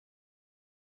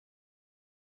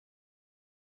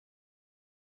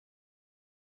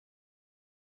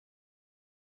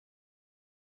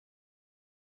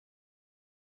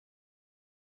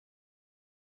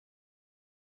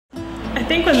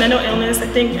think with mental illness, I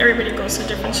think everybody goes through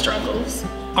different struggles.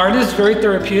 Art is very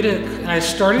therapeutic. And I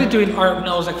started doing art when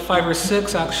I was like 5 or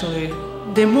 6 actually.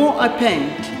 The more I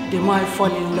paint, the more I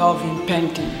fall in love in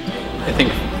painting. I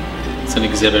think it's an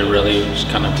exhibit really just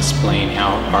kind of displaying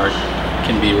how art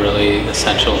can be really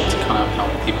essential to kind of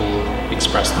help people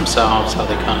express themselves, how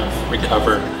they kind of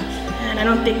recover. And I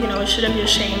don't think, you shouldn't be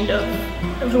ashamed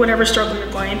of whatever struggle you're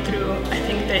going through. I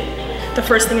think that the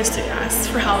first thing is to ask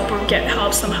for help or get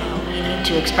help somehow. We need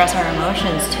to express our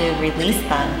emotions to release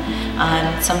them.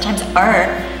 Sometimes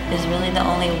art is really the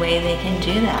only way they can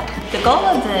do that. The goal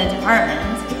of the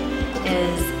department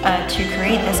is to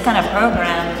create this kind of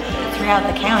program throughout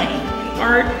the county.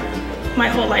 Art, my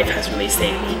whole life has really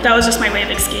saved me. That was just my way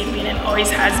of escaping and always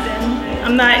has been.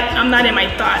 I'm not in my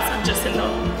thoughts, I'm just in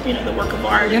the work of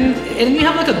art. And you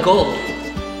have like a goal.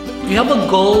 You have a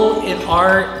goal in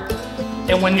art,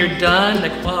 and when you're done,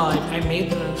 like, wow, I made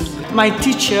this. My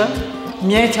teacher,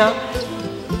 Mieta,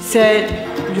 said,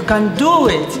 you can do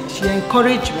it. She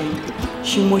encouraged me.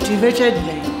 She motivated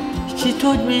me. She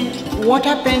told me,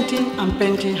 water painting and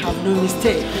painting have no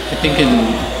mistake. I think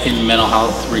in mental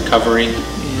health recovery,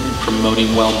 in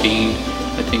promoting well-being,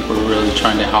 I think we're really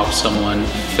trying to help someone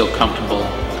feel comfortable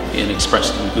in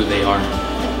expressing who they are.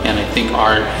 And I think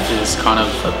art is kind of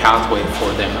a pathway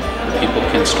for them. People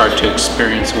can start to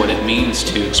experience what it means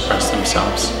to express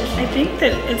themselves. I think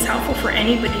that it's helpful for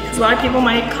anybody, because a lot of people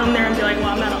might come there and be like, well,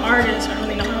 I'm not an artist, I don't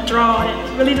really know how to draw, and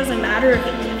it really doesn't matter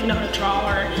if you know how to draw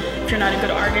or if you're not a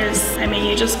good artist. I mean,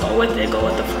 you just go with it, go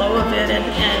with the flow of it,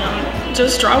 and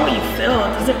just draw what you feel.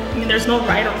 There's no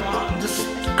right or wrong. Just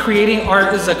creating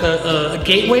art is like a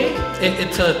gateway.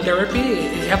 It's a therapy.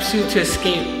 It helps you to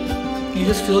escape. You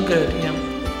just feel good,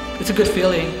 It's a good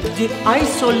feeling. To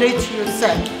isolate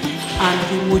yourself and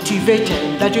be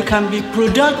motivated, that you can be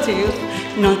productive,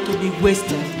 not to be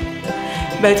wasted.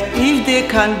 But if they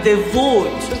can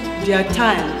devote their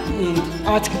time in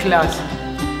art class,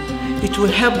 it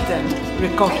will help them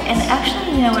recover. And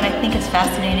actually, what I think is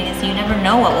fascinating is you never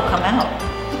know what will come out.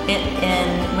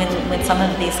 When some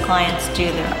of these clients do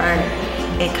their art,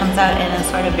 it comes out in a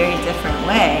sort of very different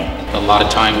way. A lot of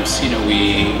times,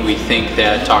 we think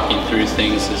that talking through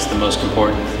things is the most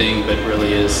important thing, but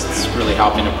it's really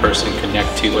helping a person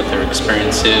connect to what their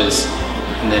experience is,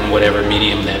 and then whatever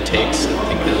medium that takes, I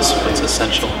think is what's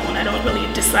essential. I don't really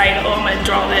decide, oh, I'm going to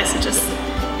draw this.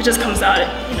 It just comes out,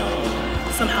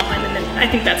 somehow, and then I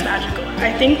think that's magical.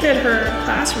 I think that her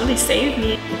class really saved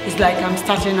me. It's like I'm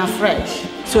starting afresh.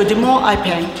 So the more I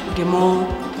paint, the more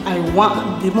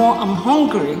I'm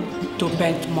hungry to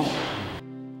paint more.